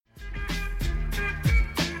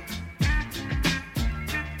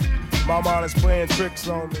My mind is playing tricks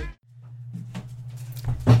on me.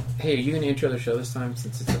 Hey, are you going to intro the show this time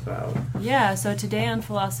since it's about... Yeah, so today on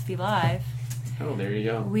Philosophy Live... Oh, there you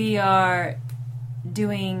go. We are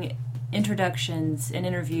doing introductions and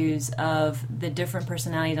interviews of the different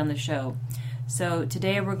personalities on the show. So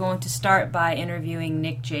today we're going to start by interviewing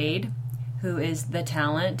Nick Jade, who is the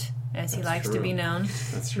talent, as he likes to be known.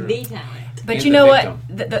 That's true. The talent. But And you know what?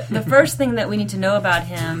 victim. The first thing that we need to know about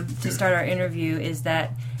him to start our interview is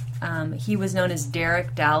that he was known as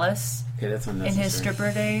Derek Dallas Okay, that's in unnecessary. his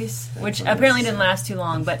stripper days, That's which unnecessary. apparently didn't last too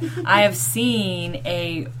long. But I have seen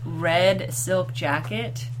a red silk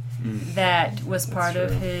jacket that was part true.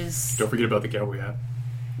 of his... Don't forget about the cowboy hat.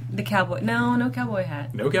 The cowboy... No cowboy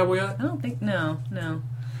hat. No cowboy hat? I don't think... No.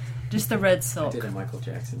 Just the red I silk. did a Michael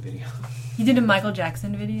Jackson video. You did a Michael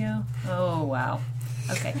Jackson video? Oh, wow.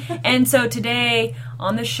 Okay. And so today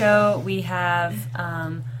on the show we have,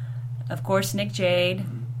 of course, Nick Jade,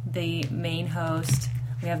 the main host.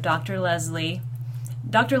 We have Dr. Leslie.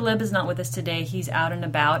 Dr. Lib is not with us today. He's out and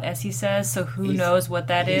about, as he says, so who knows what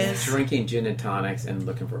that He's is. drinking gin and tonics and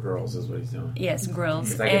looking for girls is what he's doing. Yes, grills.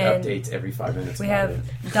 Because I get updates every 5 minutes we about have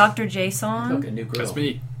it. Dr. Look, a Jason, new grill. That's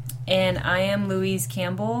me. and I am Louise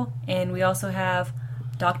Campbell, and we also have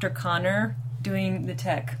Dr. Connor doing the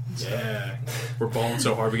tech. Yeah. We're balling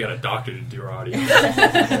so hard we got a doctor to do our audio.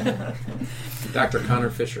 Dr. Connor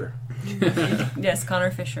Fisher. Yes,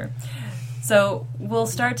 Connor Fisher. So we'll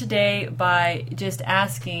start today by just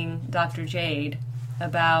asking Dr. Jade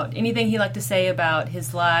about anything he'd like to say about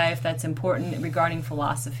his life that's important regarding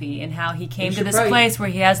philosophy and how he came You to should this probably- place where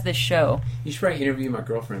he has this show. You should probably interview my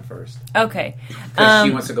girlfriend first. Okay. Because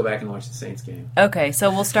she wants to go back and watch the Saints game. Okay, so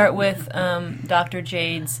we'll start with Dr.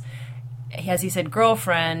 Jade's, as he said,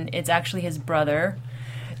 girlfriend. It's actually his brother,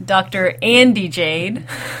 Dr. Andy Jade.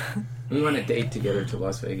 We went on a date together to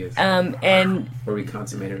Las Vegas, And where we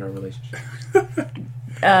consummated our relationship.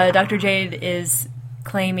 Dr. Jade is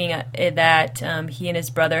claiming that he and his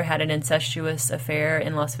brother had an incestuous affair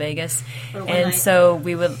in Las Vegas, and so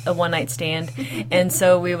we would a one-night stand, and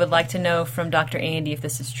so we would like to know from Dr. Andy if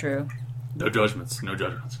this is true. No judgments. No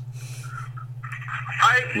judgments.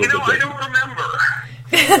 I don't remember.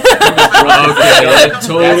 Okay, that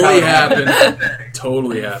totally happened.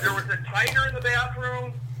 Totally There happened. was a tiger in the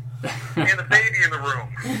bathroom and a baby in the room.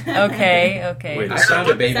 Okay. Wait, I found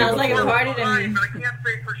a baby Sounds like before. a party to Fine, me. but I can't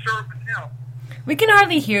say for sure it was him. We can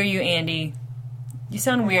hardly hear you, Andy. You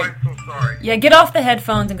sound Oh, weird. I'm so sorry. Yeah, get off the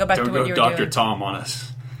headphones and go back Don't to what go you were Dr. doing. Tom on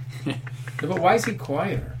us. Yeah, but why is he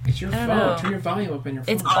quieter? It's your I don't phone. know. Turn your volume up on your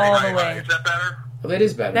phone. It's all the way. Is that better? Well, that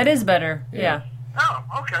is better. That is better. Yeah. Oh,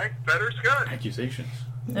 okay. Better's good. Accusations.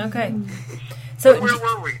 Okay. So, Where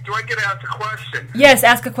were we? Do I get to ask a question? yes,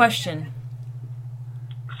 ask a question.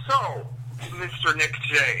 So, Mr. Nick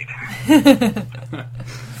Jade,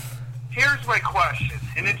 here's my question,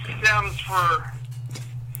 and it stems for,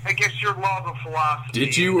 I guess, your love of philosophy.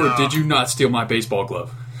 Did you or did you not steal my baseball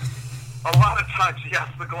glove? A lot of times, yes,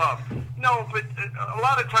 the glove. No, but a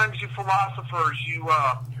lot of times you philosophers, you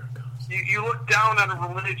look down on a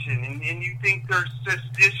religion, and you think there's just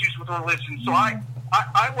issues with religion. So I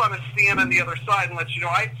want to stand on the other side and let you know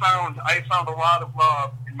I found a lot of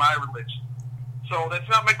love in my religion. So that's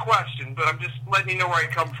not my question, but I'm just letting you know where I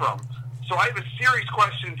come from. So I have a serious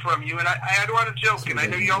question from you, and I don't want to joke, and I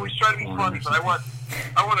know you always try to be funny, but I want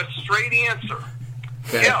a straight answer.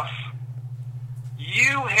 Okay. If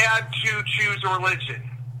you had to choose a religion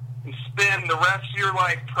and spend the rest of your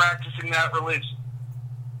life practicing that religion,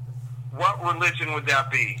 what religion would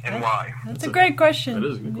that be and why? That's a great question. That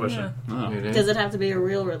is a good question. Oh. It is. Does it have to be a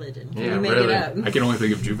real religion? Can Yeah, you make really. it up? I can only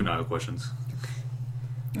think of juvenile questions.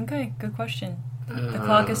 Okay, good question. The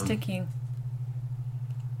clock is ticking.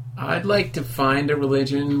 I'd like to find a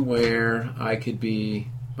religion where I could be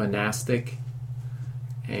monastic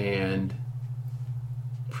and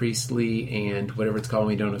priestly and whatever it's called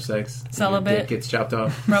when you don't have sex. and your Celibate. dick gets chopped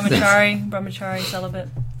off. Brahmachari, celibate.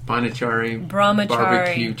 Panachari. Brahmachari.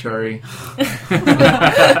 Barbecue chari.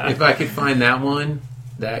 If I could find that one,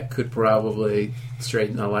 that could probably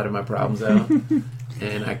straighten a lot of my problems out.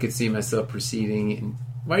 And I could see myself proceeding. And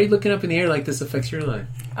why are you looking up in the air like this affects your life?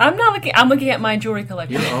 I'm not looking. I'm looking at my jewelry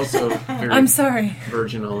collection. You're also very I'm sorry.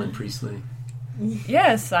 virginal and priestly.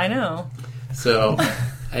 Yes, I know. So,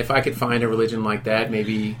 if I could find a religion like that,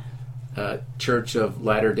 maybe Church of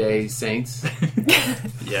Latter-day Saints,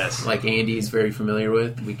 Yes. like Andy is very familiar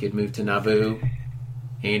with, we could move to Nauvoo.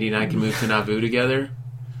 Andy and I can move to Nauvoo together.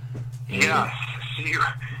 And Yes. So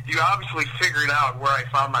you obviously figured out where I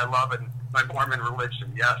found my love in my Mormon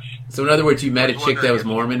religion. Yes. So, in other words, you met a I was chick that was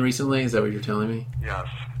wondering Mormon recently? Is that what you're telling me? Yes.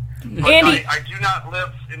 But Andy, I do not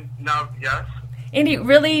live in... No, yes? Andy,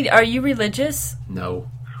 really, are you religious? No.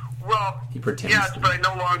 Well, He pretends yes, to be. but I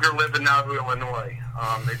no longer live in Nauvoo, Illinois.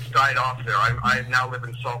 It's died off there. I now live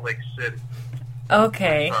in Salt Lake City.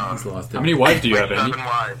 Okay. He's lost it. How many wives do you have, With Andy? 7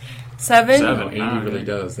 wives. 7? Seven. No, Andy really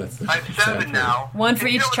does. That's the I have 7 sad now. One for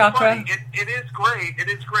And, each it's chakra? funny. It is great. It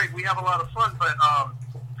is great. We have a lot of fun, but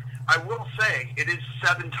I will say it is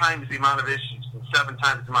 7 times the amount of issues and 7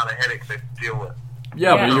 times the amount of headaches I have to deal with.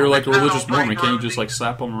 Yeah, Yeah. but you're like a It's not religious all bright Mormon. Can't you rosy. just like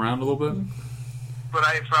slap them around a little bit? But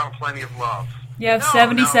I have found plenty of love. You have No,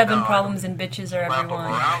 77 no, problems and bitches are Slap them everyone.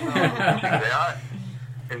 around. No, don't do that.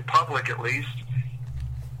 In public, at least.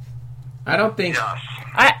 I don't think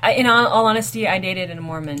Yes. In all honesty, I dated a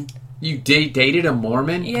Mormon. you dated a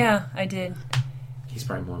Mormon. Yeah, I did. He's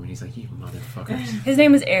probably Mormon. He's like, you motherfuckers. His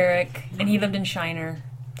name was Eric, and he lived in Shiner,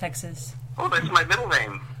 Texas. Oh, that's my middle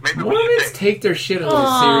name. Maybe we Mormons should take their shit a little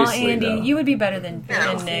Aw, seriously, Andy, though. you would be better than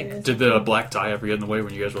Yeah. Nick. Did the black tie ever get in the way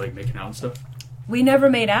when you guys were like making out and stuff? We never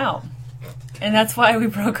made out, and that's why we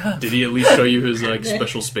broke up. Did he at least show you his like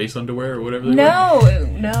special space underwear or whatever? They were?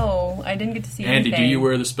 No, I didn't get to see Andy, anything. do you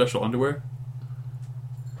wear the special underwear?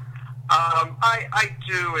 I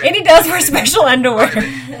do. Andy does wear special underwear.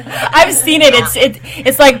 I've seen it.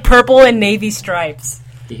 It's like purple and navy stripes.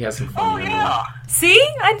 He has some Oh, funny yeah. See,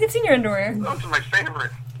 I've seen your underwear. Those are my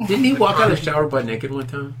favorite. Didn't he walk out of the shower butt naked one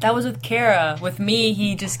time? That was with Kara. With me,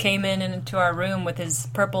 he just came into our room with his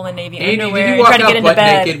purple and navy Andy, underwear did you and walk tried to get out into butt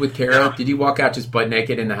bed. naked with Kara? Did you walk out just butt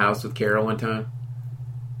naked in the house with Kara one time?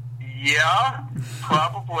 Yeah,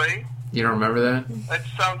 probably. You don't remember that? That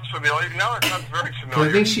sounds familiar. No, it sounds very 'Cause familiar.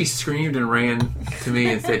 I think she screamed and ran to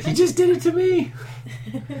me and said, he just did it to me.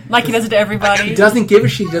 Like he does it to everybody. He doesn't give a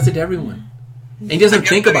shit. He does it to everyone. And he doesn't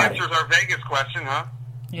think about it. That answers our Vegas question, huh?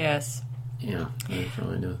 Yes. Yeah, I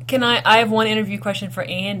probably know. I have one interview question for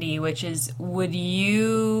Andy, which is, would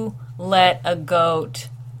you let a goat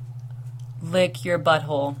lick your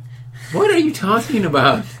butthole? What are you talking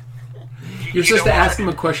about? You're You supposed know to what? ask him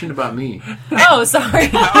a question about me. Oh, sorry.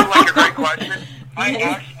 That sounds like a great question. I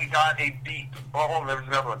actually got a beep. Oh, there was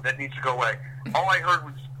another one. That needs to go away. All I heard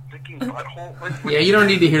was licking butthole. Yeah, you don't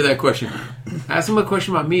need to hear that question. Ask him a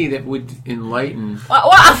question about me that would enlighten. Well,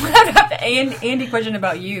 I'm gonna have to Andy question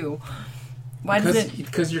about you. Why does it?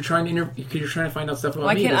 Because you're trying to find out stuff about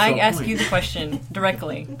Why me. can't that's I the whole ask point. you the question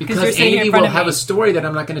directly? Because you're sitting here Andy in front will of have me. a story that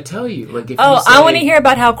I'm not going to tell you. Like if Oh, you say, I want to hear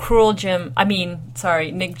about how cruel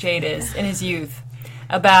Nick Jade is in his youth.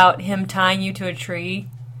 About him tying you to a tree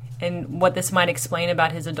and what this might explain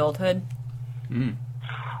about his adulthood.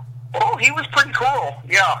 Oh, he was pretty cool.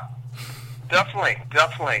 Yeah, definitely.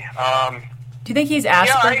 Do you think he's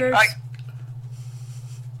Asperger's?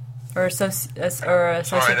 Or a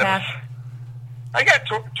sociopath? I got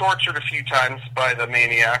tortured a few times by the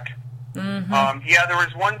maniac. Mm-hmm. Yeah, there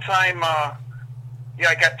was one time, I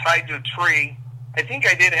got tied to a tree. I think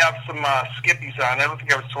I did have some skippies on. I don't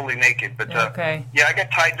think I was totally naked, but Okay. yeah, I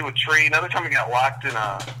got tied to a tree. Another time I got locked in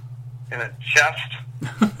a chest.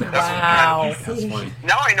 Wow. That's funny.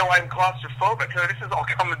 Now I know I'm claustrophobic. This is all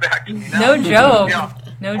coming back to me now. No joke. Yeah.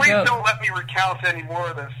 No Please joke. don't let me recount any more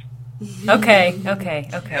of this. Okay. Yeah.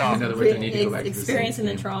 In other words, I need to go back to the Experiencing the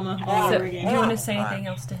same thing. trauma all So, over do you again. want to say anything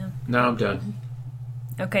else to him? No, I'm done.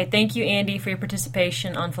 Okay, thank you, Andy, for your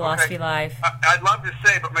participation on Philosophy Okay. Live. I'd love to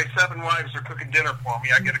say, but my 7 wives are cooking dinner for me.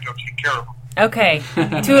 I got to go take care of them. Okay,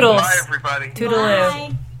 toodles. Bye, everybody. Toodaloo.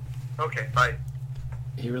 Bye. Okay, bye.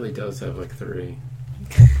 He really does have like 3.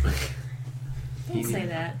 Don't say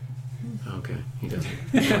that. Okay, he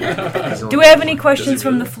doesn't. Do we have any questions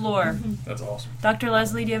from the floor? That's awesome. Dr.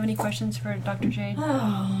 Leslie, do you have any questions for Dr. Jade?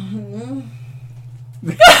 Oh,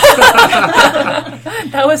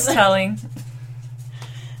 That was telling.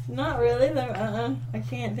 not really. I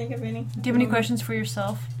can't think of any. Do you have any questions for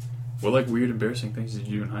yourself? What like weird, embarrassing things did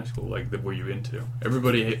you do in high school? Like that were you into?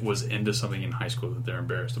 Everybody was into something in high school that they're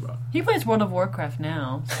embarrassed about. He plays World of Warcraft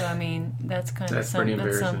now, so I mean that's kind That's of pretty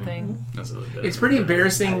that's embarrassing. something. It's pretty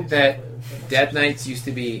embarrassing that Death Knights used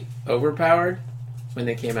to be overpowered when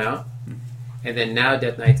they came out, and then now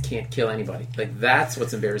Death Knights can't kill anybody. Like that's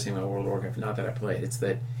what's embarrassing about World of Warcraft. Not that I played. It's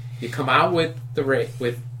that you come out with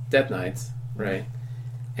with Death Knights, right?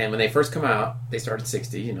 And when they first come out, they start at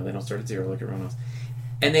 60. You know, they don't start at 0 like everyone else.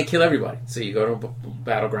 And they kill everybody. So you go to a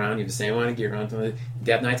battleground, you have the same amount of gear on.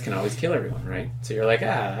 Death Knights can always kill everyone, right? So you're like,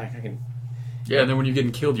 I can. Yeah, and then when you're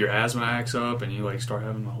getting killed, your asthma acts up, and you like start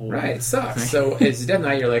having the whole Right, it sucks. So as a Death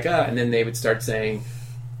Knight, you're like, and then they would start saying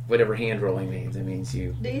whatever hand rolling means. It means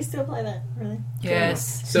you. Do you still play that? Really?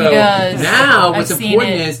 Yes, So he does. now what's I've seen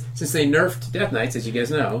important it. is, since they nerfed Death Knights, as you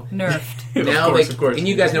guys know, Nerfed. now of course. and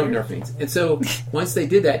you guys know what nerf means. And so once they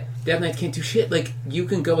did that, Death Knights can't do shit. Like you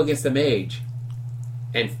can go against the mage. Yeah, of course. And so once they did that, Death Knights can't do shit. Like you can go against the mage. And so once they did that, Death Knights can't do shit. Like you can go against the mage.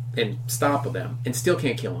 and stop them and still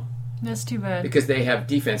can't kill them That's too bad. because they have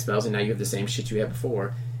defense spells and now you have the same shit you had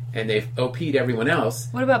before, and they've OP'd everyone else.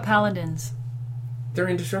 What about paladins? They're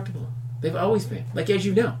indestructible. They've always been, like, as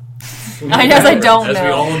you know. I guess I don't As we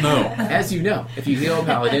know. all know. As you know, if you heal a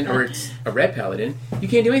paladin or it's a red paladin, you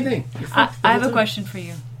can't do anything. You're fucked the I whole have a time. question for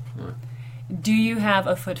you. What? Do you have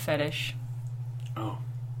a foot fetish? Oh.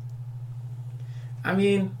 I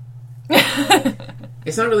mean,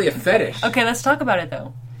 it's not really a fetish. Okay, let's talk about it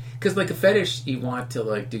though. Because, like, a fetish, you want to,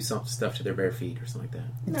 like, do some stuff to their bare feet or something like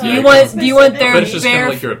that. No, Do you it's want specific. their But it's just kind bare?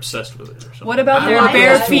 of like you're obsessed with it or something. What about I their like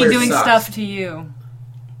bare to feet wear doing socks. stuff to you?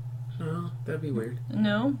 No, that'd be weird.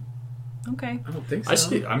 No. Okay. I don't think so. I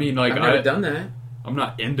see. I mean, like, I've never done that. I'm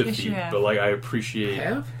not into Yes, you feet, have. but like I appreciate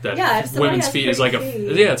Have? that Yeah, if somebody women's has feet is like pretty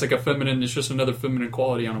feet. it's like a feminine. It's just another feminine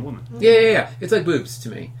quality on a woman. Yeah. It's like boobs to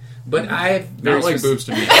me. But I have very Not like spec- boobs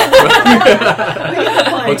to me, We get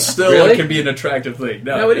the point. but still, Really? it can be an attractive thing.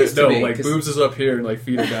 No, it is to No, me, like 'cause- boobs is up here and like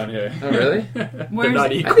feet are down here. Oh, really? They're Where's-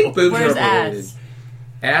 not I equal. think boobs Where's are overrated. ass?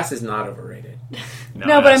 Ass is not overrated.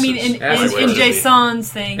 No, but I ass mean, is- in ass is where it should be.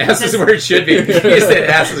 Jason's thing, he Ass is says- where it should be. You said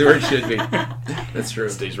ass is where it should be. That's true.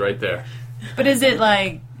 stays right there. But is it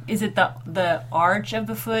like? Is it the arch of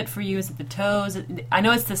the foot for you? Is it the toes? I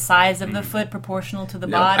know it's the size of the foot proportional to the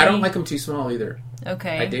No, body. I don't like them too small either.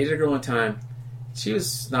 Okay. I dated a girl one time. She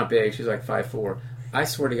was not big. She was like 5'4". I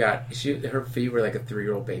swear to God, her feet were like a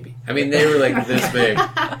 3-year-old baby. I mean, they were like this big,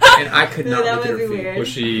 and I could not That look at would her be feet. weird. Was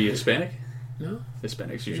she Hispanic? No,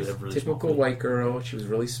 Hispanics she usually was have really typical small feet. white girl. She was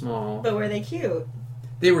really small. But were they cute?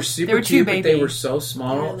 They were super They were too cute, but they baby. were so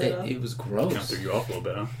small. They were little. It was Kind of gross. threw you off a little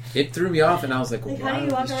bit, huh? It threw me off, and I was like, Like, how "Why do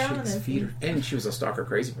you are walk these around on chicks' those feet?" feet? And she was a stalker,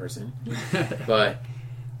 crazy person. But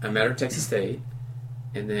I met her at Texas State,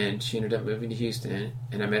 and then she ended up moving to Houston,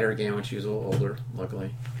 and I met her again when she was a little older,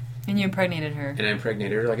 luckily. And you impregnated her. And I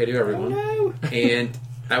impregnated her like I do everyone. Oh no! And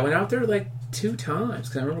I went out there like 2 times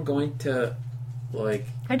because I remember going to like.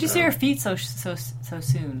 How'd you see her feet so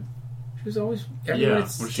soon? She was always everyone Yeah, at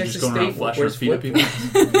was she Texas just going around State flashing her wears feet at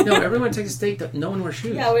flip-flops. people? No, everyone at Texas State, no one wears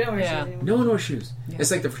shoes. Yeah, we don't wear Yeah. shoes anymore. No one wears shoes. Yeah.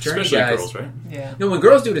 It's like the fraternity Especially guys. girls, right? Yeah. No, when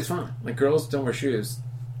girls do it, it's fine. Like girls don't wear shoes,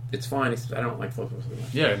 it's fine. I don't like flip flops.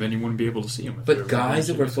 Yeah, then you wouldn't be able to see them. But guys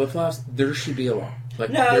that wear flip flops, there should be a law. Like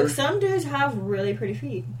No, there- some dudes have really pretty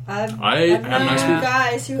feet. I've have known nice feet.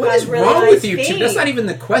 guys who what have is really wrong nice with you feet. two? That's not even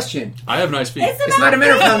the question. I have nice feet. It's It's not a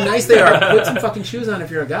matter of how nice they are. Put some fucking shoes on if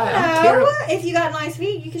you're a guy. I don't No, care. if you got nice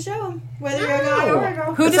feet, you can show them. Whether you're a guy No. or a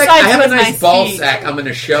girl. Who It's decides like, I have who a has nice ball feet? sack. I'm going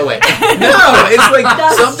to show it. No, it's like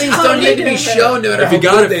That's some things don't totally need to be different. shown no matter If you how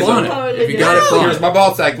got good it, they flaunt look. it. If you got it, No, flaunt here's it. my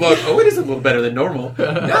ball sack. Look, oh, it is a little better than normal.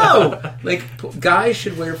 No, like guys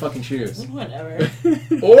should wear fucking shoes. Whatever.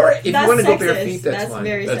 Or if you That's want to go sexist. bare feet, that's fine.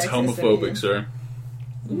 very That's sexist of homophobic, you. sir.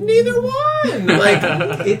 Neither one.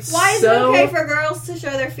 Like it's Why is so. it okay for girls to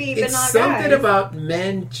show their feet but It's not something guys? about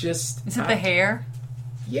men just. Is it the hair?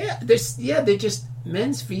 Yeah, they just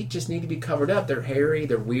men's feet just need to be covered up. They're hairy,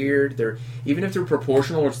 they're weird, they're even if they're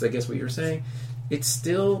proportional, which is I guess what you're saying, it's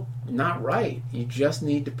still not right. You just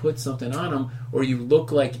need to put something on them, or you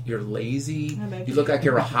look like you're lazy. You look like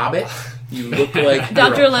you're a hobbit. You look like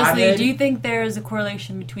Dr. you're a Leslie, hothead. do you think there is a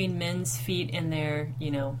correlation between men's feet and their,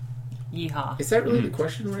 yeehaw? Is that really the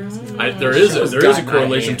question we're asking? There is Show's a got my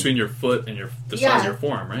correlation hand. between your foot and the size Yeah. of your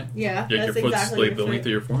forearm, right? Yeah, Like your that's foot's exactly like the length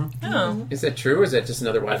of your forearm. Oh. Is that true, or is that just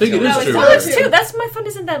another way? I think it No, is it's true. not. Oh, it's too. That's my foot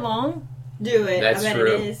isn't that long. Do it. That's I bet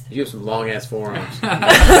true. it is. You have some long ass forearms.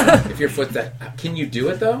 If your foot that, can you do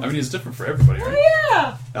it though? I mean, it's different for everybody, right?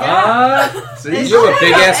 Yeah. Ah, see, It's you have a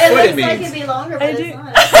big true. ass It foot. looks It means. like it'd be longer, but I it's do.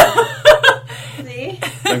 not. See?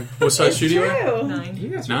 Like, what size It's shoe do you wear? true. 9. You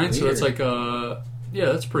guys are 9, so that's weird. like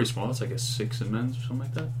that's pretty small. That's like a 6 in men's or something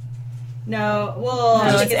like that. No, well, No,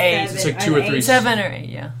 I think it's 8. It's like 2 or 3. 7 or 8,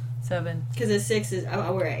 yeah. 7. Because a 6 is, I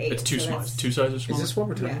wear an 8. It's too so small. that's- It's 2 sizes Is smaller. this what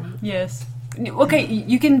we're talking Yeah. about? Yes. Okay,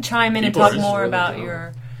 you can chime in and People are talk just more really about dumb.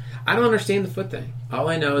 your... I don't understand the foot thing. All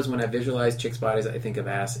I know is when I visualize chicks' bodies, I think of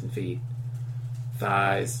ass and feet,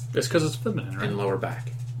 thighs, It's because it's feminine, right? and lower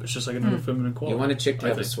back. It's just like another feminine quality. You want a chick to I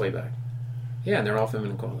have a think. sway back. Yeah, and they're all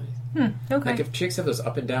feminine qualities. Okay. Like if chicks have those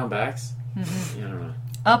up and down backs, I don't know.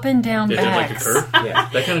 Up and down They have like a backs. curve. Yeah.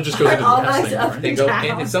 That kind of just goes into the All ass nice thing, up right? They go,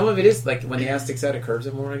 down. and some of it is like when the ass sticks out, it curves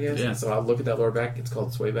it more, I guess. Yeah. And so I'll look at that lower back. It's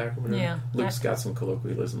called sway back or whatever. Yeah. Luke's got some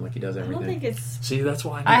colloquialism, like he does I don't everything. think it's. See, that's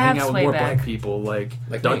why I I have hang out with sway more back. black people like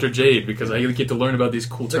Like Dr. me. Jade because I get to learn about these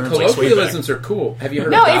cool The terms like sway back. colloquialisms are cool. Have you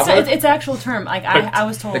heard No, of gobbler? it's actual term. Like I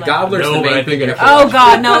was told the that. gobbler's No, the but main I thing. think in it- a Oh flash.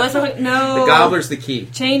 God, no! That's no. The gobbler's the key.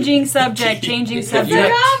 Changing subject. Changing If you, have,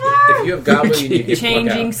 subject. if you have gobbler, you need to get the fuck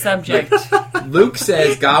Changing out. subject. Luke says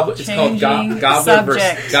says gobbler. It's called Changing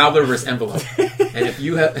gobbler versus envelope. And if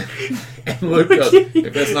you have, and Luke goes,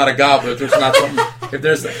 if there's not a gobbler, there's not something. If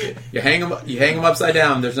there's, you hang them upside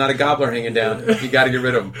down. There's not a gobbler hanging down. You got to get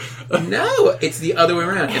rid of them. No, it's the other way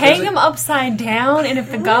around. Hang them upside down, and if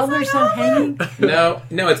the gobbler's not hanging, no,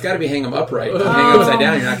 it's got to be hang them upright. Hang them upside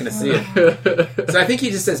down, you're not going to see it. So I think he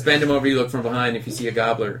just says bend them over. You look from behind. If you see a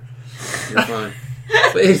gobbler, you're fine.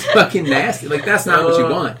 But it's fucking nasty. Like that's not what you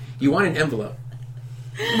want. You want an envelope.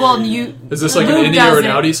 well, you. Is this like Luke an innie or an doesn't.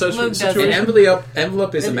 outie Luke situation? doesn't. An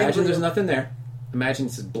envelope is imagine there's nothing there. Imagine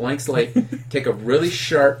it's a blank slate. Take a really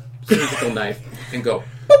sharp surgical knife and go.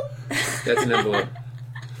 Boop. That's an envelope.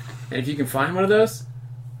 And if you can find one of those,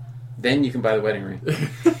 then you can buy the wedding ring.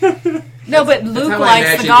 No, but That's Luke how I likes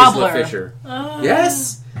imagine the gobbler. Isla Fisher.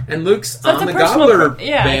 Yes. And Luke's So it's on a the personal gobbler It's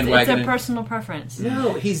bandwagon. a personal preference.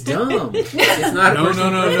 No, he's dumb. It's not a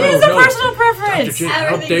No. It's a personal Dr. preference. J, how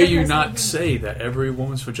Everything's dare a you personal not preference. say that every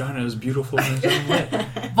woman's vagina is beautiful in its own way?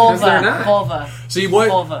 they're Vulva. not. Vulva. See,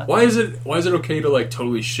 Vulva. why is it okay to like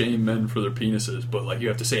totally shame men for their penises, but like you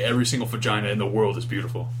have to say every single vagina in the world is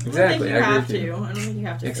beautiful? Exactly. I I don't agree think you with have you. to. I don't think you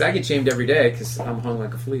have to. Because I get shamed every day because I'm hung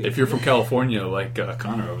like a flea. If you're from California, like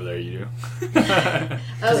Connor over there, you do.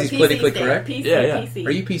 he's politically correct? PC, Yeah. PC.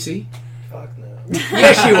 Are you PC? Fuck no.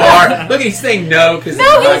 Yes, you are. Look, he's saying no because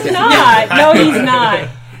No, he's not. No, he's not.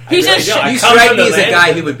 He's really just. don't. I You come strike from me the as a land.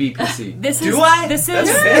 guy who would be PC. This is Do I? this That's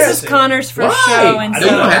is embarrassing. Connor's first Why? show, and I so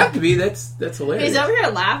don't have to be. That's hilarious. He's over here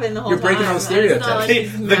laughing the whole You're time. breaking all the I just don't stereotypes. know,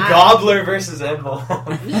 he's The mad. gobbler versus envelope.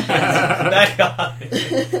 That guy.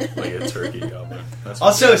 Like a turkey goblin. That's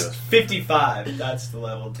Also, what it's it is. 55. That's the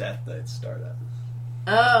level of death that start at.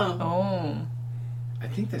 Oh. Oh. I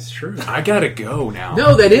think that's true. I gotta go now.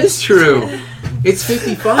 No, that is true. It's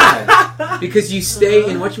 55 because you stay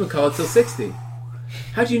in whatchamacallit till 60.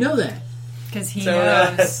 How'd you know that? Because he So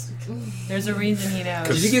knows. There's a reason he knows.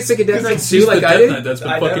 Did you get sick of Death Knight It's 2 just like the I Death Knight did? that's been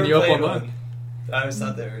I fucking never you up played all one. night. I always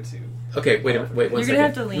thought there were two. Okay, wait one You're second. gonna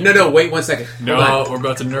have to lean. No, wait 1 second. Hold No, on. we're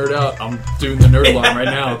about to nerd out. I'm doing the nerd alarm right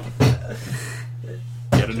now.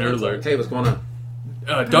 Get a nerd alert. Hey, what's going on?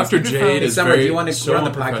 Dr. Speakerphone. Jade Hey, is Summer, very do you want to so we're on the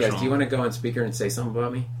podcast? unprofessional. Do you want to go on speaker and say something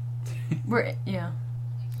about me? Yeah.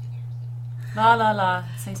 La la la.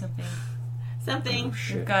 Say something. Something. Oh,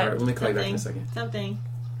 shit. got All right, let me call you back in a Something. second. Something.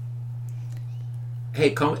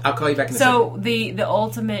 Hey, I'll call you back in a So the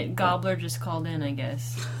ultimate gobbler just called in, I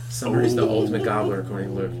guess. second. Summer's the ultimate gobbler, according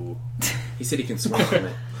to Luke. He said he can swim from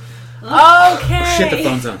it. Okay. Shit, the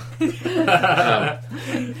phone's on.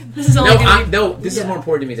 This is only gonna be This is more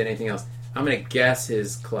important to me than anything else. I'm going to guess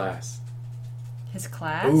his class. his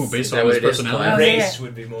class. Ooh, Is based that on what his it is? personality. Oh, Race yeah.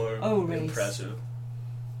 would be more Race. impressive.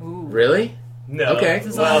 Ooh. Really? No. Okay.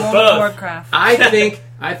 This is Well, on World both. of Warcraft.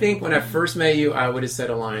 I think when I first met you, I would have said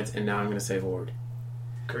Alliance, and now I'm going to say Horde.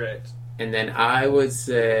 Correct. And then I would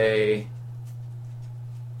say...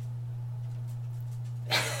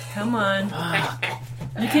 Come on.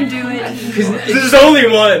 You can do it. There's only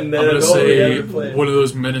one that I'm gonna I've only say ever played. one of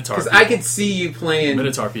those Minotaur. Because I could see you playing...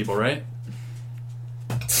 Minotaur people, right?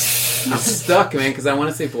 I'm stuck, man, because I want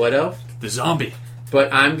to say Blood Elf, The zombie.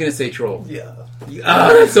 but I'm going to say Troll. Yeah.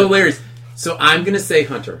 Oh, that's so hilarious. So I'm going to say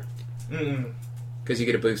Hunter, Mm. because you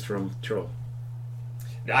get a boost from Troll.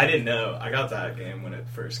 I didn't know. I got that game when it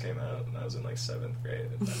first came out, and I was in like 7th grade,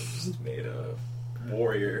 and I just made a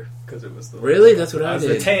warrior because it was the Really? That's what I was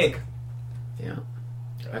did. the tank. Yeah.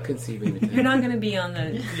 I could see you being a You're tank. not going to be on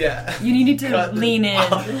the... Yeah. You need to Cut the- lean in.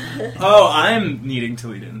 Oh, I'm needing to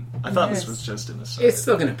lead in. I thought Yes. this was just in the side. It's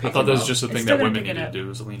still going to pick I thought him that was up. just a It's thing still that gonna women pick it needed up. to do,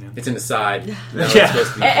 was lean in. It's in the side. No, Yeah. it's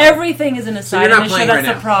supposed to be. Everything is an aside. you're not in the show, playing that's right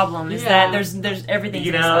the now. problem. Is Yeah. that there's everything's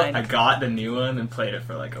You an know, aside. I got the new one and played it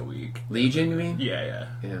for like a week. Legion, you mean? Yeah.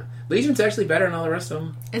 Yeah. Legion's actually better than all the rest of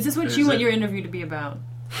them. Is this what Is you want it? your interview to be about?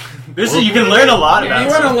 This is, you can learn a lot about You it.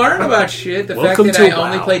 want to learn about shit. The Welcome fact that to I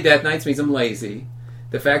only WoW. play Death Knights means I'm lazy.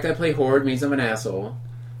 The fact that I play Horde means I'm an asshole.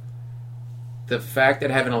 The fact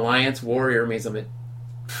that I have an Alliance Warrior means I'm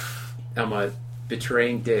a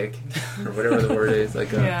betraying dick, or whatever the word is.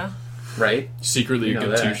 Like, Yeah. right? Secretly, You you know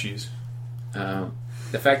get that. Tushies.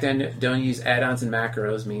 The fact that I don't use add-ons and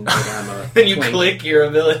macros means that I'm a Then you twink. click your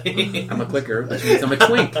ability. I'm a clicker, which means I'm a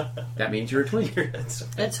twink. That means you're a twink.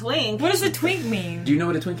 A twink. What does a twink mean? Do you know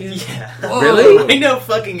what a twink is? Yeah. Really? I know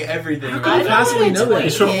fucking everything. How about could it. you possibly know that?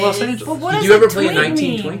 He's from Los Angeles. But what Did does you ever a play a twink 19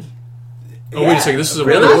 mean? twink? Oh, wait a second. This is a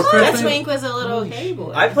Really? World of I thought Warcraft a thing? twink was a little hey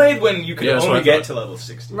boy. I played when you could Yeah, that's what only I get thought. to level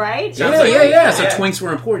 60. Right? Sounds Yeah, like- yeah. So yeah. twinks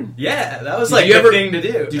were important. Yeah, that was Did like you the ever- thing to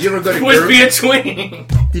do. Did you ever go to was Guru? be a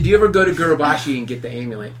twink? Did you ever go to Gurubashi and get the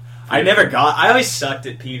amulet? I never got. I always sucked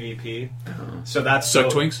at PvP, Oh. so that's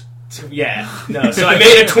Suck so- twinks? Yeah, no. So I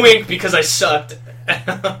made a twink because I sucked.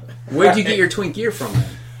 Where'd you get your twink gear from? Then?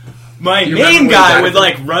 My Do you remember main when you guy got would it?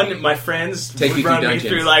 like run. My friends Take you would through run me dungeons.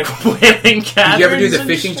 through like whaling caverns. Did you ever do the and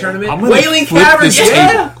fishing shit. tournament? I'm gonna Whaling flip caverns, this yeah!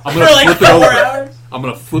 table. I'm For gonna like flip it 4 over. hours. I'm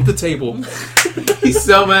gonna flip the table. He's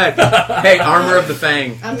so mad. Hey, Armor of the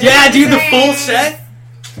Fang. Yeah, dude, the full set.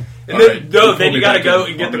 And All then right, no, you then pull you me gotta back go in.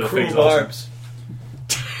 and get Armor the of the cruel Fang's barbs.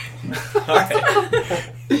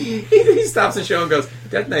 Alright. He stops the show and goes,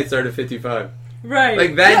 Death Knight started at 55. Right.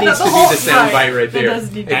 Like, that needs to be the soundbite right there. That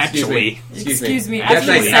does need to- Excuse me. I was Death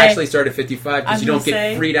Knight gonna say- actually started at 55 I because was you don't gonna get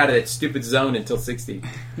say- freed out of that stupid zone until 60.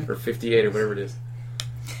 Or 58 or whatever it is.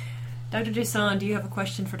 Dr. Jason, do you have a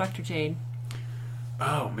question for Dr. Jade?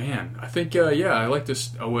 Oh man, I think yeah, I like this.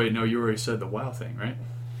 Oh wait, no, you already said the WoW thing, right?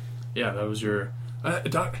 Yeah, that was your.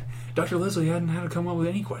 Dr. Leslie hadn't had to come up with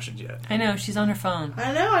any questions yet. I know, she's on her phone.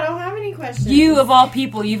 I know, I don't have any questions. You, of all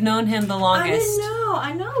people, you've known him the I longest. didn't know,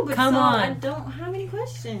 I know, but Come so on. I don't have any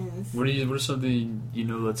questions. What is something you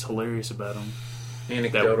know that's hilarious about him?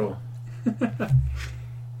 Anecdotal.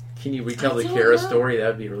 Can you retell I the don't Kara know. story? That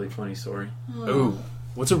would be a really funny story. Ooh,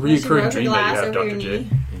 what's a She broke reoccurring a dream that glass you have, over your Dr. J? knee.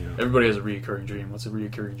 You know. Everybody has a reoccurring dream. What's a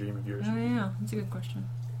reoccurring dream of yours? Oh, yeah, that's a good question.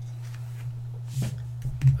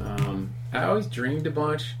 I always dreamed a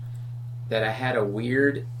bunch that I had a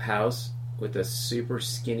weird house with a super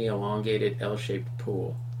skinny, elongated L-shaped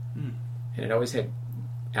pool. And it always had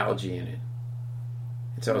algae in it.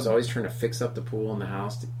 And so I was always trying to fix up the pool in the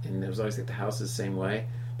house, and it was always like the house is the same way,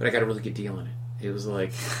 but I got a really good deal on it. It was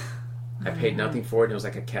like, I paid nothing for it, and it was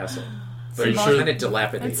like a castle. But Are it you was sure- kind of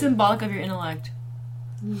dilapidated. That's symbolic of your intellect.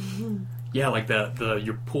 Yeah, like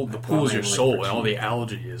your pool. The I pool is thought your mine soul, went and for all cheap. the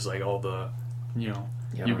algae is like all the, you know,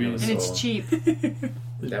 Yeah, you I don't being know, And it's soul. cheap.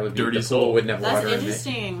 That would be dirty the soul. pool wouldn't have That's water in it.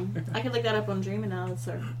 interesting. I could look that up on Dream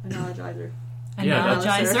Analogizer. Yeah,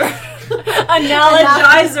 Analogizer.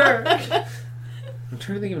 Analogizer. I'm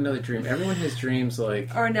trying to think of another dream. Everyone has dreams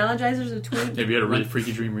like Are analogizers a twin? Have you had a really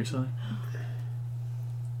freaky dream recently?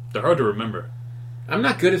 They're hard to remember. I'm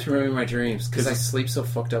not good at remembering my dreams because I sleep so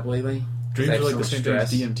fucked up lately. Dreams I are have like so the much same thing as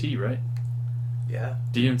stress. DMT, right? Yeah.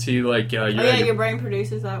 DMT, like Oh yeah, your brain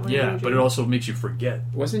produces that when yeah, you but it also makes you forget.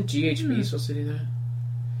 Wasn't GHB supposed to do that?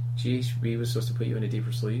 GHB was supposed to put you in a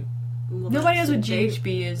deeper sleep. Nobody knows what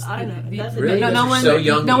GHB is. I know. That's Really? No, You no guys are one. so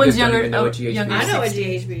young, no you one's guys don't younger. even know what GHB younger is. I know what 60.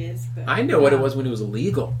 GHB is, but I know what it was when it was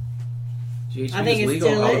illegal. GHB I think was it legal.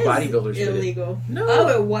 still All the is bodybuilders did it. illegal. No. Oh,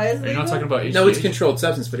 it was Are you legal? not talking about HGH? No, it's a controlled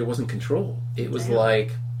substance, but it wasn't controlled. It was Damn.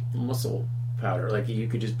 like muscle powder. Like you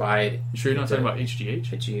could just buy it You sure you're not talking about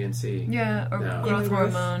HGH? at GNC. Yeah, or No. growth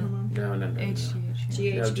Growth hormone. No.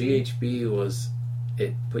 HGH. No, GHB was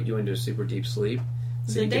it put you into a super deep sleep,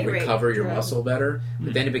 so The you date could rape recover your drug. muscle better.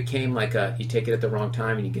 But then it became like a you take it at the wrong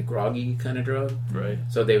time and you get groggy kind of drug. Right.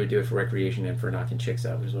 So they would do it for recreation and for knocking chicks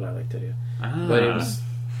out, which is what I like to do. Ah. But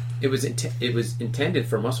it was intended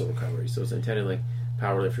for muscle recovery. So it's intended like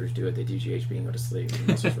powerlifters do it. They do GHB and go to sleep. And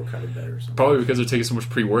muscles recover better. Or something. Probably because they're taking so much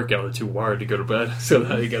pre-workout, they're too wired to go to bed, so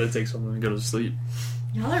now you got to take something and go to sleep.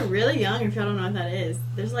 Y'all are really young if y'all don't know what that is.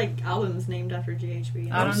 There's like albums named after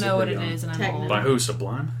GHB. I don't know what it super young. is, and I'm Techno. old. By who?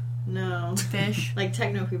 Sublime? No. Fish. Like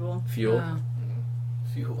techno people. Fuel. Oh.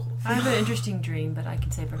 Fuel. I have an interesting dream, but I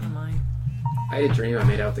can save it for mine. I had a dream I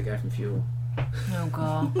made out with the guy from Fuel. Oh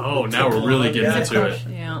god. Oh, now we're really getting That's into a it.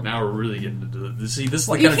 question, yeah. Now we're really getting into it. See, this is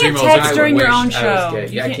the You kind of can't dream I was text I during would your own wish I show. was gay.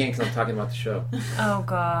 You Yeah, I can't- can't because I'm talking about the show. Oh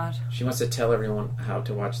god. She wants to tell everyone how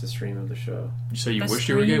to watch the stream of the show. You say you The wish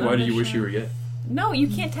you were gay? stream Why of do the you wish show. you were gay? No, you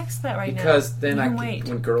can't text that right now. Because then You I can could, wait.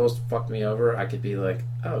 when girls fucked me over, I could be like,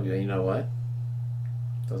 oh, yeah, you know what?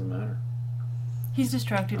 Doesn't matter. He's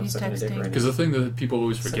distracted. I'm He's sucking a dick texting. right Because the thing that people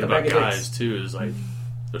always Suck forget a about bag of guys, dicks. too, is like,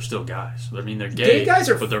 they're still guys. I mean, they're gay, Gay guys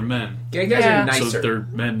are- but they're men. Gay guys Yeah. are nicer. So they're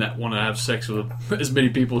men that want to have sex with as many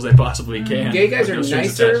people as they possibly can. Gay guys with are no strings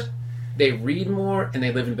nicer. attached. They read more and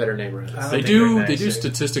they live in better neighborhoods. I don't They think do. they're They do nicer.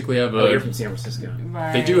 statistically have Oh, you're a. from San Francisco.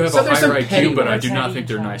 Right. They do have So a there's some higher petty IQ, but I ones. do not Petty think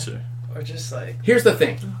they're ones. nicer. Or just like Here's the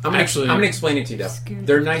thing. I'm Actually- going to explain it to you, though. Scoot.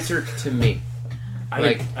 They're nicer to me. I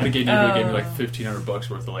Like- had a gay neighbor that gave me Oh. like $1,500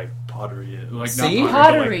 worth of like pottery, like See? not pottery,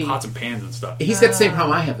 but, Pottery. like pots and pans and stuff. He's got the same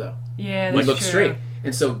problem I have, though. Yeah, We that's look true. straight.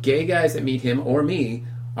 And so gay guys that meet him or me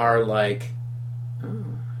are like, oh.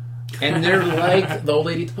 And they're like the old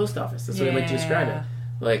lady at the post office. That's what I like to describe it. Yeah.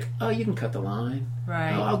 Like, oh, you can cut the line.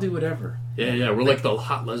 Right. Oh, I'll do whatever. Yeah, we're like the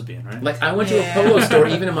hot lesbian, right? Like, I went to a Yeah. polo store,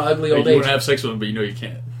 even in my ugly Like, old you age. want to have sex with them, but you know you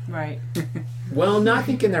can't. Right. Well, no, I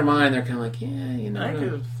think in their mind, they're kind of like, yeah, you know. I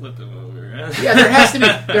could flip him over. Yeah,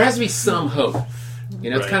 there has to be some hope. You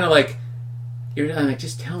know, it's Right. kind of like you're like,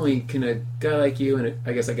 just tell me, can a guy like you and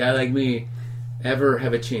I guess a guy like me ever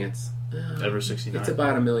have a chance? Ever 69. It's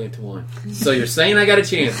about 1,000,000 to 1. So you're saying I got a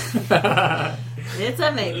chance? It's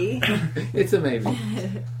a maybe. It's a maybe.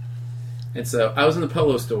 And so I was in the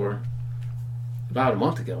Polo store about a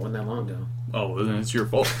month ago. Wasn't that long ago? Oh, well, then it's your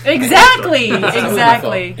fault. Exactly. That was my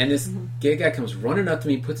Exactly. fault. And this gay guy comes running up to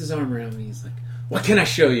me, puts his arm around me. He's like, "What can I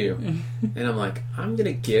show you?" And I'm like, "I'm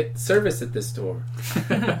gonna get service at this store."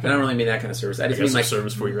 I don't really mean that kind of service. I just I got mean some like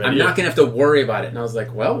service for you right I'm here. not gonna have to worry about it. And I was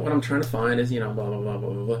like, "Well, what I'm trying to find is, blah blah blah blah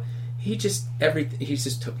blah blah." He just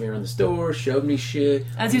took me around the store, showed me shit.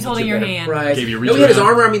 As he's holding What's a your better hand. price. Gave you a reach No, he had his around.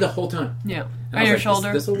 arm around me the whole time. Yeah. And I On your was like,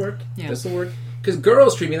 shoulder. This will work. Yeah. This will work. Because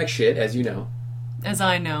girls treat me like shit, as you know. As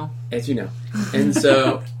I know. As you know. And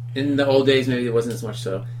so, in the old days, maybe it wasn't as much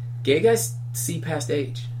so. Gay guys see past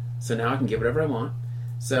age. So now I can get whatever I want.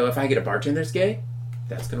 So if I get a bartender that's gay,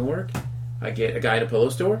 that's going to work. I get a guy at a Polo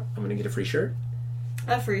store, I'm going to get a free shirt.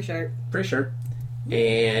 A free shirt. Free shirt.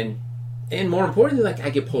 And more importantly, like, I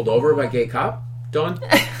get pulled over by a gay cop. Done.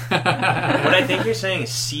 What I think you're saying is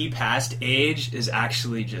see past age is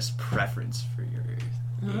actually just preference for your.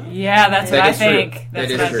 Yeah, that's That what I is true. think. That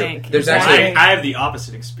That's is what true. I think. There's Exactly. actually- I have the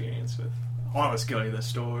opposite experience with all of us going to the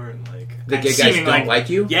store and like The gay guys seeming don't like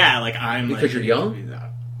you? Yeah, like I'm Because like, you're young?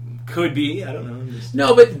 Could be. I don't know. Just-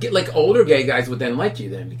 No, but like older gay guys would then like you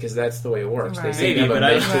then because that's the way it works. Right. They say Maybe, you have but a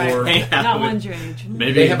I mentor. hang out Not with- one's your age.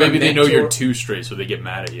 Maybe They have a they know mentor- you're too straight, so they get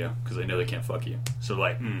mad at you because they know they can't fuck you. So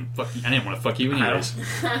like, fuck you. I didn't want to fuck you anyways.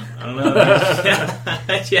 I don't know.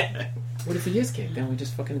 yeah. What if he is gay? Then we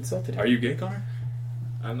just fucking insulted him. Are you gay, Connor?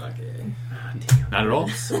 I'm not gay. Ah, damn. Not at all.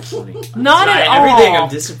 That's so funny. Not at Everything I'm all.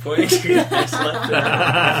 disappointed.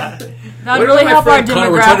 That What would really about my help our friend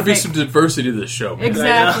Connor, we're trying to be demographic. some diversity to this show. Man.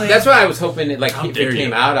 Exactly. That's why I was hoping that, like, How if dare it came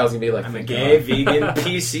you. out, I was gonna be like, I'm a thank gay, God. vegan,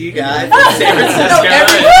 PC guy from San Francisco.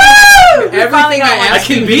 Everything I I ask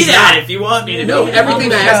can him, be he's that not. if you want me to No, be.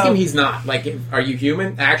 everything I ask show. him, he's not. Like, are you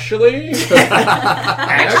human? Actually,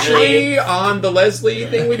 actually, on the Leslie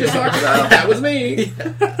thing we just talked about, that was me.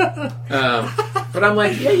 But I'm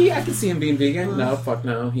like, yeah, I can see him being vegan. No, fuck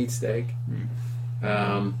no, he'd steak.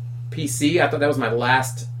 PC, I thought that was my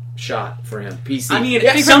last shot for him. PC. I mean,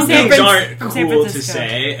 Speak some from San things Fran- aren't from San cool to Francisco.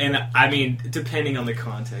 say, and I mean, depending on the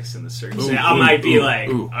context and the circumstance, Ooh, I might be ooh, like,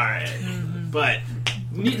 ooh. all right, Mm-hmm. but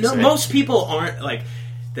no, most people aren't like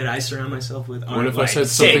that. I surround myself with aren't What if I like, said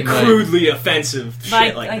saying something like- crudely offensive Like,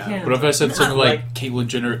 shit like I that. can't. What if I said something like, like- Caitlyn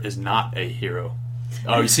Jenner is not a hero?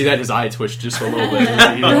 Oh, you see that? His eye twitched just a little bit.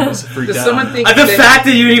 He was freaked Does out. someone think The that, fact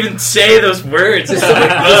that you even say those words, does is someone, like,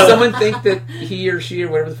 does ugh. someone think that he or she or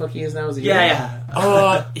whatever the fuck he is now is a hero?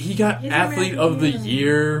 yeah. He got He's athlete American. of the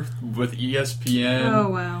year with ESPN. Oh,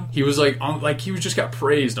 wow. He was like, he was just got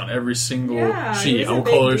praised on every single Yeah, she. he's I a won't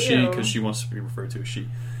call her big she deal. because she wants to be referred to as she.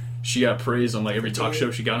 She got praised on like every talk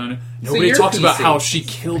show she got on it. So Nobody you're talks about PC. how she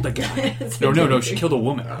killed a guy. No, she killed a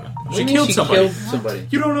woman. What She do you mean killed she somebody. killed somebody.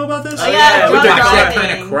 You don't know about this? Oh, yeah, with drunk the Watch that driving.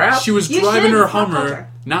 kind of crap. She was You driving should. her It's pop Hummer, culture.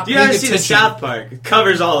 not You paying haven't seen the attention. South Park. It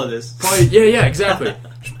covers all of this. Probably, yeah, exactly.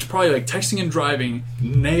 Probably like texting and driving,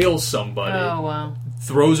 nails somebody, Oh, wow.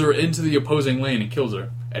 throws her into the opposing lane and kills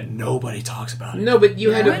her, and nobody talks about it. No, but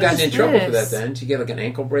you had to have What gotten is in trouble for that this? then. Did you get like an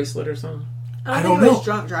ankle bracelet or something? I I don't think it was know.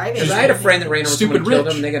 drunk driving. Because I had a friend that ran over Stupid someone and killed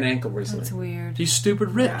rich. him and they got an ankle bracelet. That's weird. He's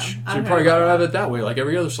stupid rich. Yeah, So I he heard probably got about out of it that way, like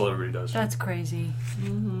every other celebrity does. That's crazy.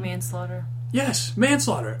 Mm-hmm. Manslaughter. Yes,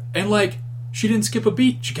 manslaughter. And like, she didn't skip a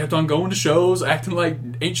beat. She kept on going to shows, acting like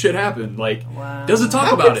ain't shit happened. Like, Wow. doesn't talk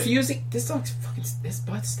How about it. confusing. This dog's fucking, his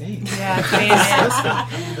butt stinks. Yeah, it's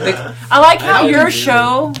crazy. Like, I like how How your confusing.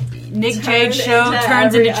 show, Nick Jade's show, into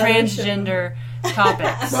turns every into other transgender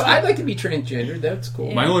topics. well, I'd like to be transgender. That's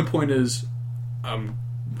cool. My only point is,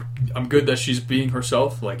 I'm good that she's being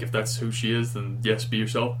herself. Like, if that's who she is, then yes, be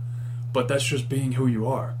yourself. But that's just being who you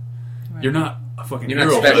are. Right. You're not a fucking You're not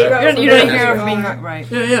hero. for special. that. You're not That's here right. for being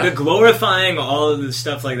right. Yeah, yeah. The glorifying all of the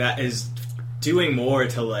stuff like that is doing more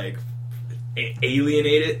to like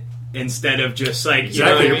alienate it instead of just like Exactly, you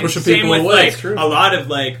know what you're I mean? pushing Same people with away. like It's true. a lot of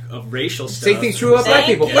like of racial stuff. Same thing's true of black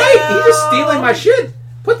Thank people. you. Right? He's just stealing my shit.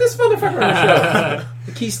 Put this motherfucker on the show.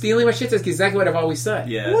 He keeps stealing my shit. That's exactly what I've always said.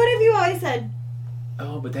 Yeah. What have you always said?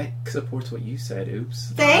 Oh, but that supports what you said.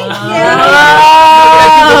 Oops. Thank But you. I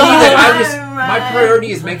can believe that I just, Right. my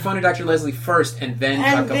priority is make fun of Dr. Leslie first and then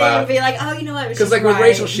And talk then about. be like, oh, you know what? Because like with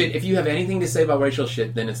racial shit, if you have anything to say about racial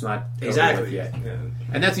shit, then it's not over Exactly. with yet. Yeah.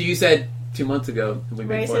 And that's what you said 2 months ago. We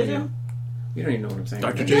made fun of you. Racism? You don't even know what I'm saying.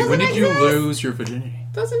 Dr. It J, when did you exist. lose your virginity?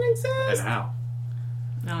 doesn't And exist. how?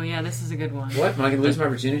 Oh, yeah, this is a good one. What? Am I gonna lose my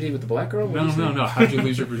virginity with the black girl? What No, are you saying? no. How'd you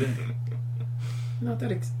lose your virginity? Not that.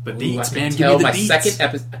 The Ooh, deets, I can man. Give Tell me the my deets. second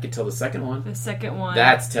episode. I could tell the second one. The second one.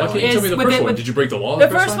 That's Why telling. can't you Is tell me the with first it- one? with- Did you break the law? The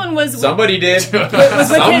first one was Somebody did. was with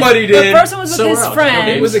Somebody his, did. The first one was with Somewhere his else. friend.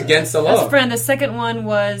 It was against the His law. friend. The second one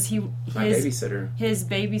was My his babysitter. his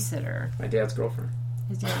babysitter. My dad's girlfriend.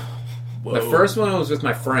 His dad. Whoa. The first one was with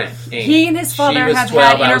my friend. Amy. He and his father She was have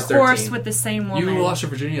 12, had I was intercourse 13. with the same woman. You lost to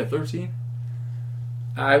Virginia at 13?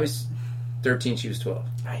 I was 13, she was 12.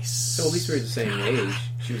 Nice. So at least we were the same age.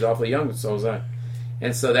 She was awfully young, but so was I.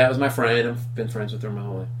 And so that was my friend. I've been friends with her my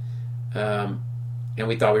whole life. And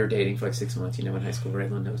we thought we were dating for like 6 months. You know, in high school, we're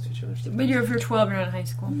everyone knows each other. But if you're 12, you're not in high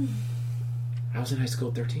school. I was in high school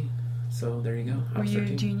at 13. So there you go. I Were was you a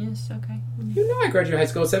 13. genius? Okay. You know I graduated high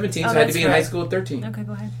school at 17, Oh, so I had to that's be in high right. school at 13. Okay,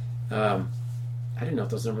 go ahead. I didn't know if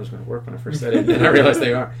those numbers were going to work when I first said it, and I realized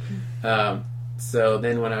they are. So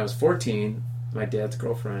then when I was 14, my dad's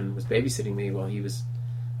girlfriend was babysitting me while he was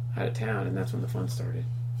out of town, and that's when the fun started.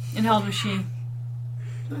 And how old was she?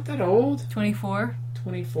 Not that old. 24?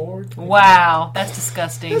 24. 25. Wow, that's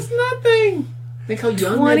disgusting. That's nothing. Think how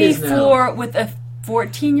young that is now. 24 with a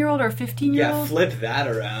 14-year-old or a 15-year-old? Yeah, flip that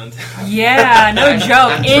around. Yeah, no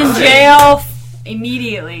joke. In jail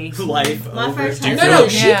immediately. Life My over. first Do you No, feel no, like,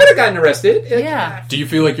 she Yeah. could have gotten arrested. Yeah. do you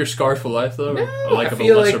feel like you're scarred for life though? No, or like I of a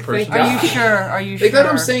feel lesser like, person? thank Are you sure? Are you sure? Like, what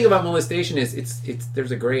I'm saying about molestation is it's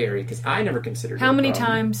there's a gray area because I never considered How it a many problem.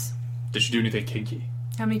 times? Did you do anything kinky?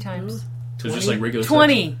 How many times? So it's just like regular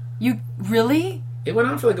 20. You really? It went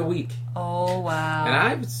on for like a week, Oh, wow. and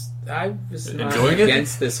I was not Enjoying it?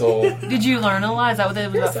 against this whole. Did you learn a lot? Is that what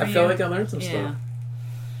that was Yes, about for I you? felt like I learned some Yeah. stuff.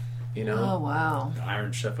 You know, Oh, wow. The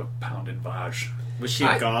Iron Chef of Pound and Vaj. Was she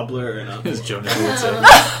a gobbler or not? As Joe Neville would say.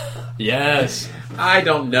 Yes. I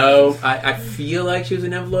don't know. I feel like she was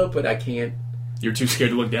an envelope, but I can't. You're too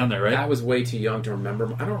scared to look down there, right? I was way too young to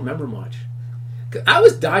remember. I don't remember much. 'Cause I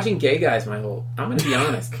was dodging gay guys my whole. I'm going to be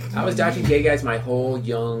honest. I was dodging gay guys my whole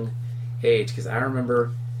young age because I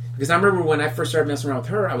remember when I first started messing around with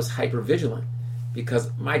her, I was hyper vigilant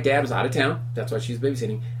because my dad was out of town. That's why she was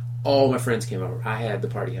babysitting. All my friends came over. I had the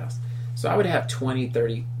party house, so I would have 20,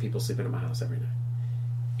 30 people sleeping in my house every night.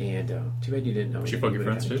 And too bad you didn't know. She You fuck your would've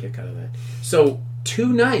friends, gotten a too? kick out of that. So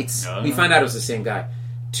 2 nights, Oh. we found out it was the same guy.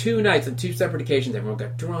 2 nights on 2 separate occasions. Everyone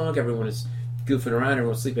got drunk. Everyone was goofing around. Everyone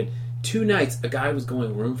was sleeping. 2 nights, a guy was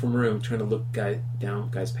going room from room trying to look down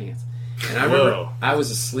guy's pants. And I remember Whoa. I was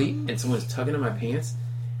asleep and someone was tugging on my pants.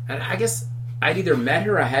 And I guess I'd either met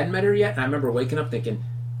her or I hadn't met her yet. And I remember waking up thinking,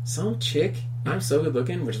 some chick, I'm so good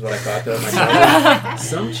looking, which is what I thought though. My childhood,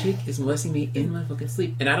 some chick is molesting me in my fucking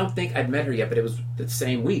sleep. And I don't think I'd met her yet, but it was the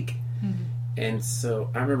same week. And so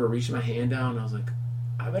I remember reaching my hand down and I was like,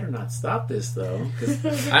 I better not stop this though.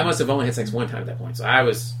 Because I must have only had sex one time at that point. So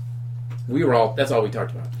that's all we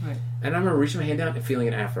talked about. Right. And I remember reaching my hand down and feeling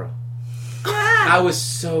an afro. I was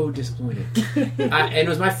so disappointed. And it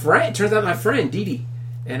was my friend. It turns out my friend, Dee Dee.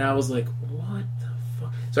 And I was like, what the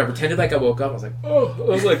fuck? So I pretended like I woke up. I was like, oh. I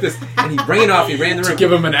was like this. And he ran off. He ran the room. To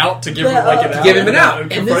give him an out, to give him like an To out. give him an out.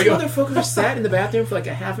 And this Confronting him. motherfucker sat in the bathroom for like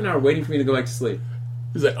a half an hour waiting for me to go back to sleep.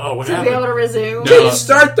 He's like, oh, what To be happened? able to resume. No.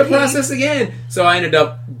 Start the process again. So I ended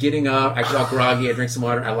up getting up. I got groggy. I drank some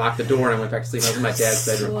water. I locked the door and I went back to sleep. I was in my dad's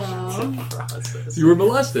bedroom. Wow. You were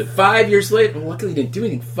molested. 5 years later, well, luckily he didn't do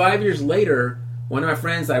anything. 5 years later, one of my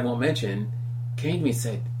friends that I won't mention came to me and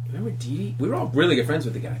said, remember Dee Dee? We were all really good friends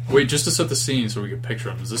with the guy. Wait, just to set the scene so we can picture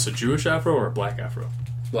him. Is this a Jewish afro or a black afro?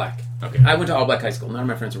 Black. Okay. I went to all black high school. None of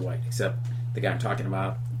my friends were white, except the guy I'm talking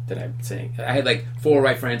about that I'm saying. I had like 4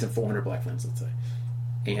 white friends and 400 black friends, let's say.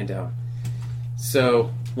 And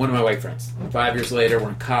so one of my white friends. 5 years later, we're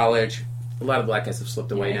in college. A lot of black guys have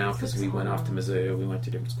slipped away now because we went off to Mizzou. We went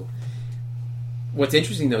to different school. What's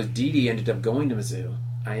interesting though is Dee Dee ended up going to Mizzou.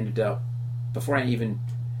 I ended up, before I even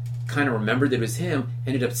kind of remembered that it was him,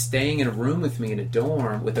 ended up staying in a room with me in a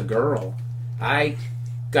dorm with a girl. I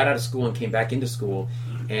got out of school and came back into school,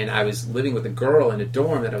 and I was living with a girl in a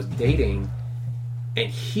dorm that I was dating, and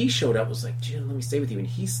he showed up, was like, Jim, let me stay with you, and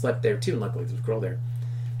he slept there too, and luckily there was a girl there.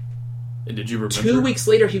 And did you remember? 2 weeks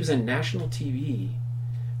later, he was on national TV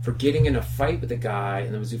for getting in a fight with a guy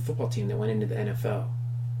in the Mizzou football team that went into the NFL.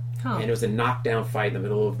 Huh. And it was a knockdown fight in the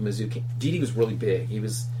middle of Mizzou. Dee Dee was really big. He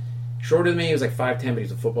was shorter than me. He was like 5'10", but he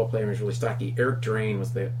was a football player and he was really stocky. Eric Drain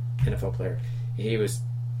was the NFL player. He was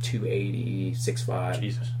 280, 6'5".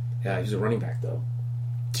 Jesus. Yeah, he was a running back, though.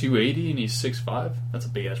 280 and he's 6'5"? That's a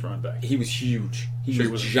big ass running back. He was huge. He Sure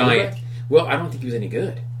he was wasn't giant. quarterback? Well, I don't think he was any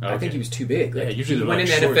good. I Okay. think he was too big. Yeah, usually he they're went like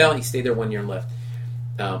in the short. NFL and he stayed there 1 year and left.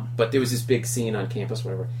 But there was this big scene on campus,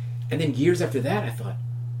 whatever. And then years after that, I thought,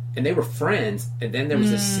 and they were friends, and then there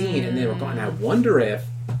was a scene, and they were gone. And I wonder if,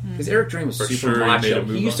 because Eric Drain was For super sure he made macho. a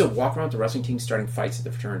move He used on to walk around with the wrestling team starting fights at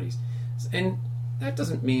the fraternities. And that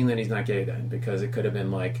doesn't mean that he's not gay then, because it could have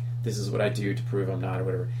been like, this is what I do to prove I'm not, or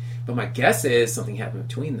whatever. But my guess is something happened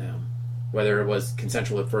between them. whether it was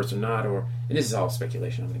consensual at first or not, and this is all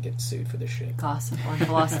speculation. I'm going to get sued for this shit. Gossip on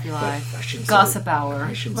Philosophy But Live. I shouldn't Gossip say, Hour.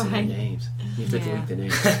 I shouldn't say their Right. names. You have to Yeah. delete the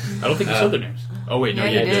names. I don't think you said their names. Oh wait, no, Yeah,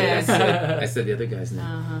 you you did. did. I said the other guy's name.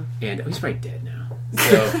 Uh-huh. And he's probably dead now.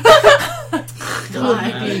 So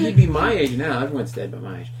he'd be my age now. Everyone's dead but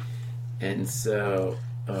my age. And so,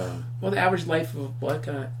 the average life of a black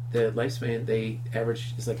guy, the lifespan, they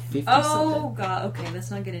average is like 50 Oh something. God. Okay,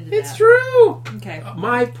 let's not get into It's that. true. Okay.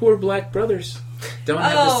 My poor black brothers don't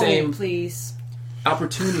have the same please.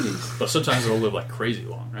 opportunities. But sometimes they'll live like crazy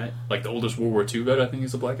long, right? Like the oldest World War II vet, I think,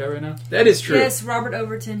 is a black guy right now. That is true. Yes, Robert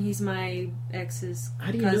Overton. He's my ex's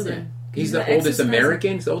How do you cousin. know that? He's my the oldest ex's cousin.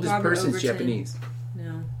 American. The oldest Robert person's Overton. Japanese.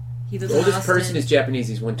 No, he lives The in oldest Austin. person is Japanese.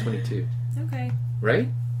 He's 122. Okay. Right?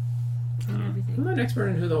 And I'm everything. not an expert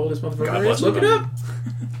on who the oldest God motherfucker bless is. Look it him. up.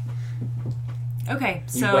 Okay,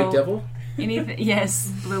 You so white devil. anything? Yes,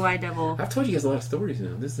 Blue Eye Devil I've told you guys a lot of stories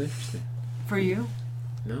now. This is interesting. for you.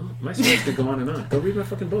 No, my stories could go on and on. Go read my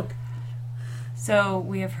fucking book. So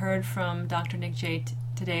we have heard from Dr. Nick J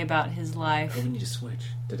today about his life Oh, we need to switch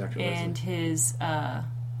to Dr. and Leslie. his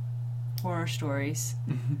horror stories,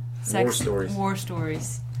 War stories. war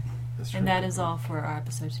stories, That's true. and that is all for our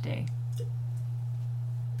episode today.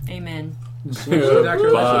 Amen. Switch to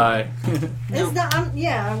Dr. Leslie. Bye. It's not,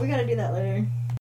 yeah, we gotta do that later.